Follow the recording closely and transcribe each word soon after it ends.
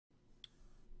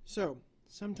So,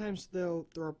 sometimes they'll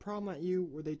throw a problem at you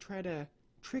where they try to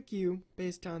trick you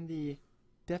based on the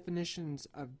definitions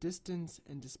of distance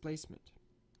and displacement.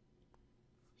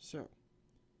 So,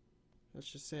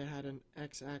 let's just say I had an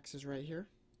x-axis right here,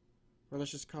 or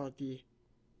let's just call it the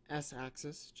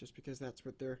s-axis, just because that's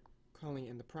what they're calling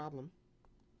it in the problem.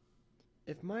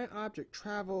 If my object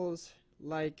travels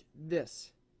like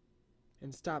this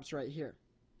and stops right here,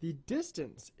 the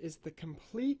distance is the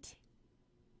complete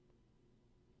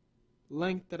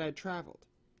length that I traveled.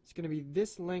 It's going to be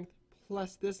this length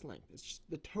plus this length. It's just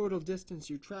the total distance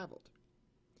you traveled.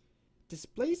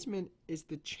 Displacement is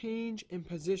the change in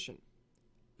position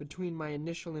between my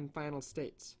initial and final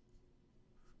states.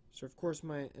 So of course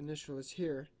my initial is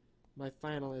here, my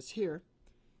final is here.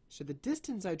 So the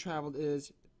distance I traveled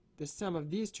is the sum of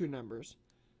these two numbers,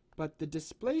 but the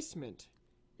displacement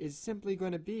is simply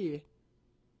going to be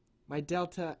my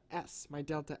delta s, my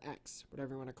delta x,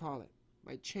 whatever you want to call it,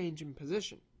 my change in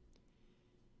position.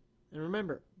 And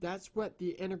remember, that's what the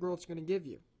integral is going to give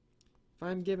you. If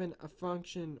I'm given a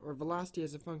function or velocity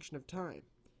as a function of time,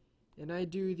 and I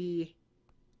do the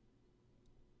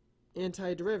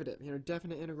antiderivative,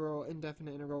 definite integral,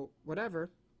 indefinite integral, whatever,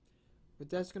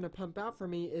 what that's going to pump out for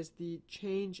me is the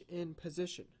change in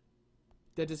position,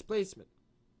 the displacement.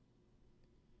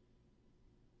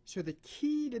 So the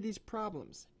key to these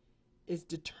problems is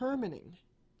determining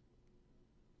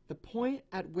the point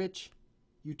at which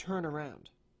you turn around.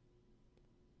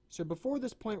 So before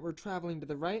this point we're traveling to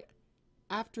the right,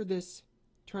 after this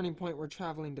turning point we're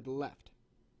traveling to the left.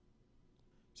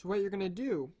 So what you're going to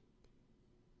do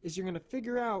is you're going to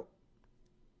figure out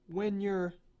when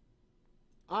your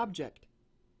object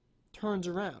turns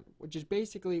around, which is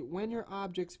basically when your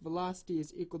object's velocity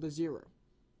is equal to 0.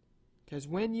 Because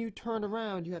when you turn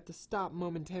around, you have to stop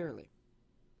momentarily.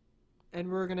 And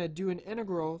we're going to do an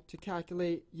integral to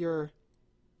calculate your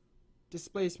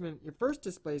displacement, your first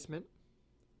displacement,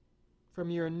 from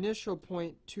your initial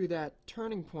point to that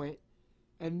turning point.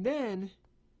 And then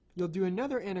you'll do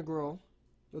another integral,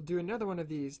 you'll do another one of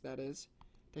these, that is,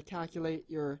 to calculate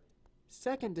your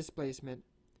second displacement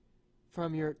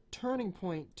from your turning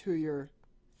point to your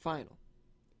final.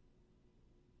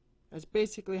 That's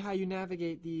basically how you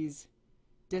navigate these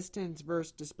distance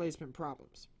versus displacement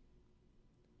problems.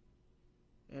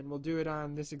 And we'll do it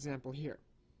on this example here.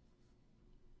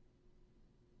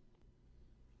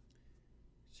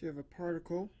 So you have a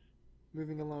particle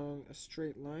moving along a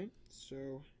straight line.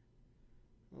 So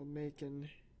I'll make an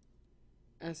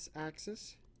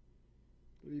s-axis.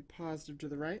 It'll be positive to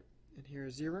the right, and here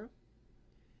is 0.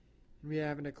 And we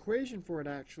have an equation for it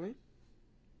actually.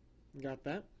 Got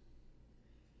that?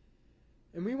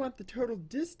 And we want the total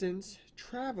distance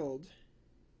traveled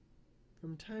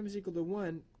from time is equal to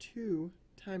 1 to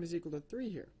time is equal to 3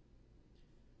 here.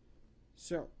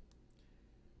 So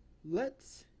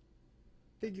let's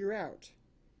figure out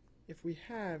if we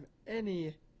have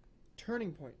any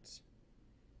turning points,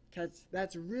 because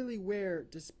that's really where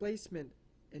displacement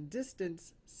and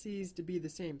distance cease to be the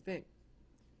same thing.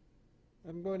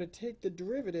 I'm going to take the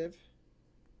derivative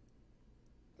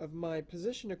of my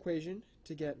position equation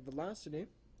to get velocity,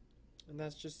 and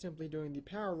that's just simply doing the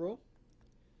power rule.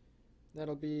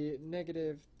 That'll be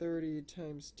negative 30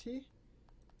 times t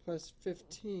plus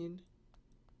 15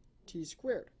 t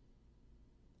squared.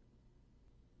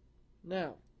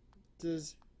 Now,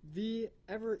 does v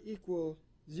ever equal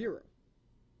 0?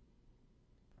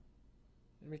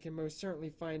 And we can most certainly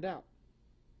find out.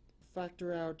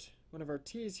 Factor out one of our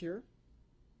t's here.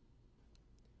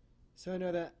 So I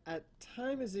know that at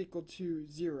time is equal to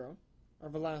 0, our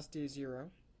velocity is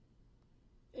 0.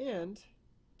 And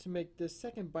to make this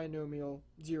second binomial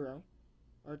 0,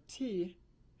 our t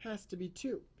has to be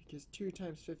 2, because 2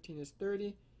 times 15 is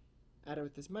 30. Add it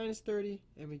with this minus 30,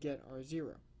 and we get our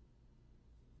 0.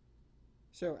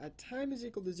 So at time is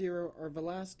equal to 0, our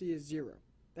velocity is 0.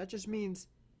 That just means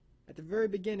at the very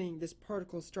beginning, this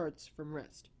particle starts from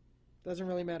rest. Doesn't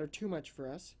really matter too much for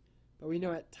us, but we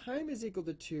know at time is equal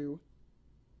to 2,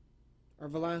 our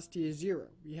velocity is 0.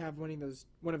 We have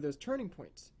one of those turning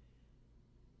points.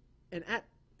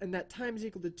 And that time is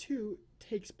equal to 2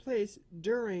 takes place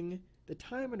during the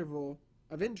time interval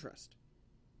of interest.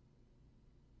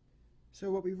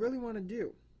 So what we really want to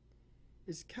do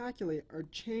is calculate our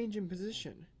change in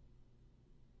position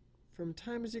from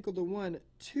time is equal to 1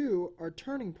 to our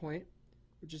turning point,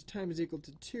 which is time is equal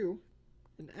to 2,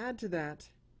 and add to that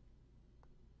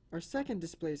our second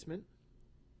displacement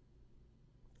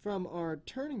from our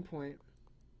turning point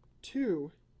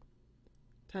to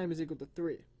time is equal to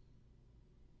 3.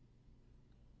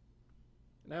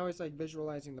 And I always like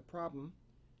visualizing the problem.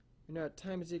 We know at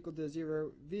time is equal to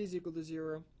 0, v is equal to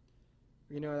 0,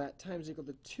 We know that time is equal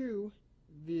to 2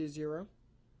 v is 0.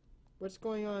 What's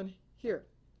going on here?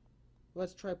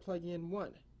 Let's try plugging in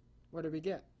 1. What do we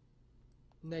get?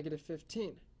 Negative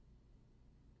 15.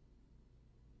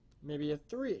 Maybe a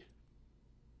 3.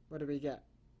 What do we get?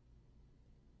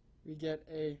 We get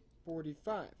a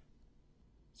 45.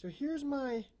 So here's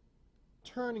my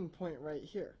turning point right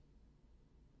here.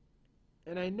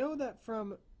 And I know that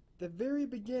from the very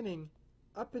beginning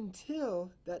up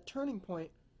until that turning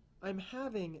point, I'm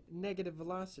having negative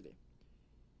velocity,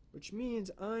 which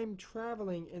means I'm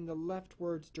traveling in the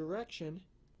leftwards direction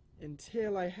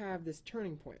until I have this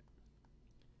turning point.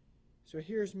 So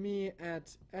here's me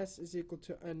at s is equal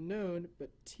to unknown,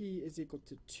 but t is equal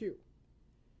to 2.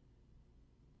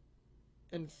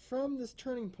 And from this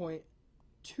turning point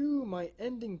to my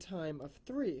ending time of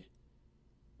 3,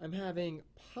 I'm having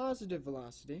positive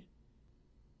velocity,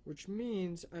 which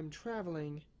means I'm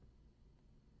traveling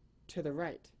to the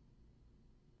right.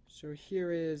 So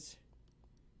here is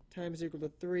time is equal to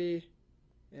 3,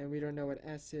 and we don't know what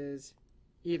s is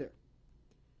either.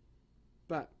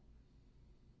 But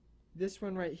this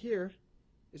one right here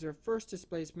is our first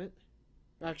displacement.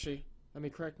 Actually, let me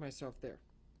correct myself there.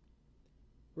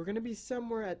 We're going to be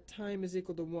somewhere at time is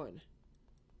equal to 1.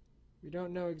 We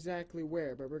don't know exactly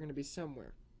where, but we're going to be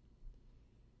somewhere.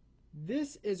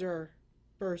 This is our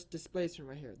first displacement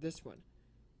right here, this one.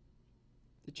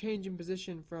 The change in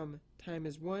position from time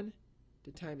is 1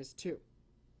 to time is 2.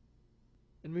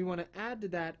 And we want to add to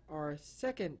that our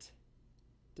second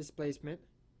displacement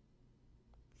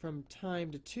from time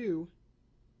of 2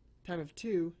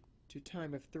 to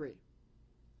time of 3.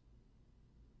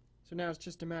 So now it's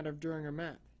just a matter of doing our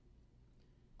math.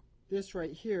 This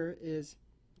right here is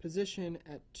position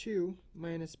at 2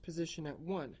 minus position at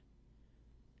 1.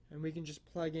 And we can just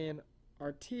plug in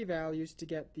our t values to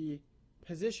get the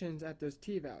positions at those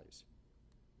t values.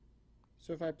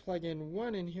 So if I plug in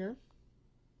 1 in here,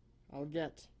 I'll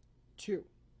get 2.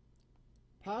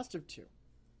 Positive 2.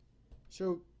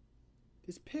 So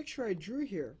this picture I drew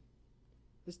here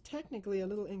is technically a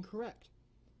little incorrect.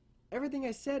 Everything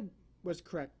I said was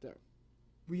correct though.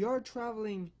 We are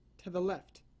traveling to the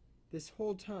left this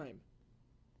whole time.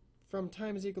 From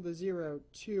time is equal to 0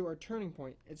 to our turning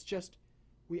point. It's just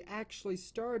we actually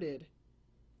started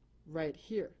right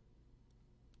here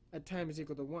at time is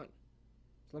equal to 1.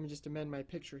 So let me just amend my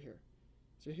picture here.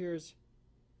 So here's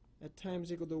at time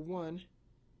is equal to 1,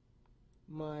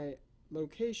 my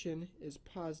location is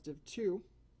positive 2.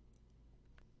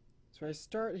 So I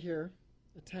start here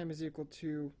at time is equal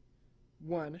to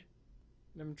 1,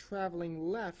 and I'm traveling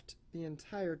left the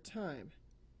entire time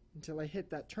until I hit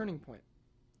that turning point.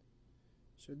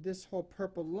 So this whole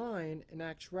purple line in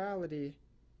actuality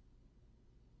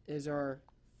is our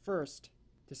first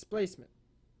displacement.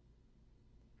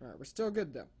 Alright, we're still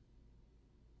good though.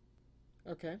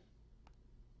 Okay.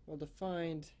 Well, to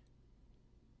find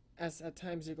s at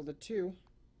time is equal to 2,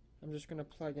 I'm just going to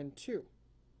plug in 2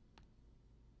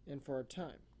 in for our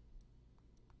time.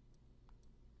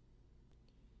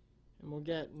 And we'll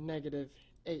get negative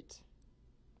 8.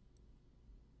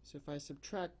 So if I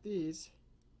subtract these,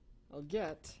 I'll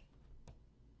get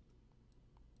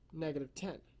negative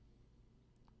 10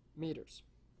 meters.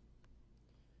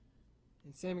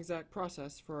 And same exact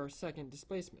process for our second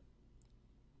displacement.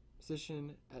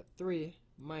 Position at 3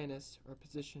 minus our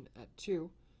position at 2.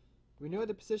 We know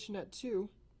the position at 2,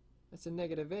 that's a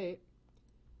negative 8.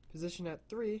 Position at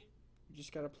 3, we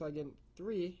just got to plug in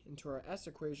 3 into our s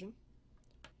equation,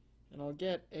 and I'll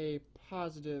get a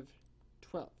positive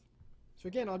 12. So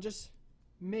again, I'll just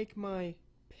make my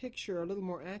picture a little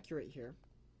more accurate here.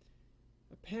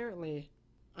 Apparently,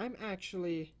 I'm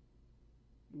actually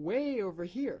way over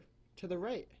here to the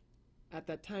right at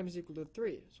that time is equal to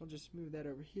 3. So I'll just move that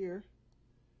over here.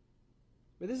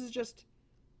 But this is just,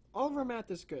 all of our math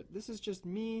is good. This is just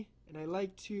me, and I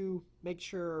like to make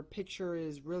sure our picture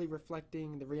is really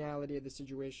reflecting the reality of the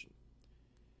situation.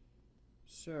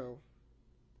 So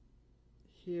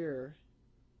here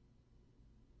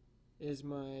is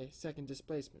my second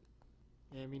displacement.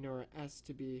 And we know our s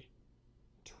to be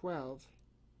 12,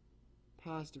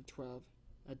 positive 12,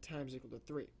 at time is equal to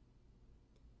 3.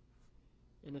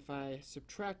 And if I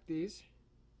subtract these,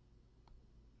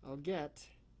 I'll get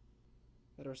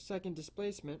that our second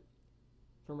displacement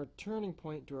from our turning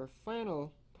point to our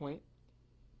final point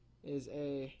is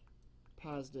a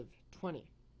positive 20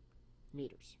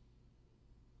 meters.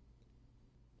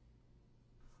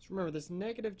 So remember, this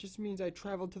negative just means I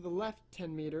traveled to the left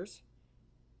 10 meters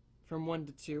from 1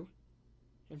 to 2,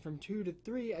 and from 2 to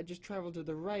 3 I just traveled to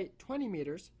the right 20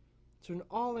 meters. So in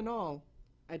all,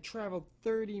 I traveled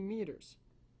 30 meters.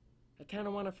 I kind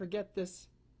of want to forget this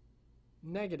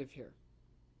negative here.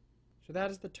 So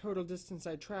that is the total distance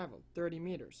I traveled, 30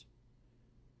 meters.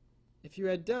 If you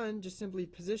had done just simply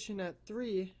position at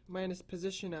 3 minus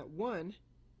position at 1,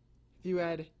 if you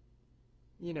had,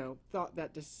 thought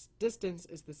that distance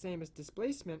is the same as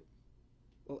displacement,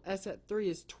 well, s at 3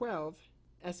 is 12,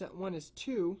 s at 1 is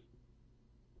 2,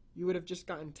 you would have just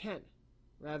gotten 10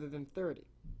 rather than 30.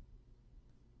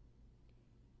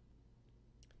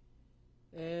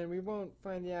 And we won't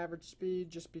find the average speed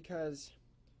just because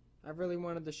I really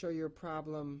wanted to show you a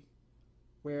problem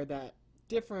where that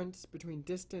difference between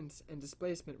distance and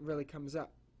displacement really comes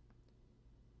up.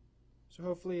 So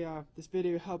hopefully this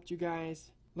video helped you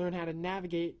guys learn how to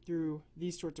navigate through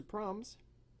these sorts of problems.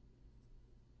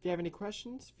 If you have any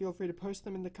questions, feel free to post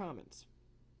them in the comments.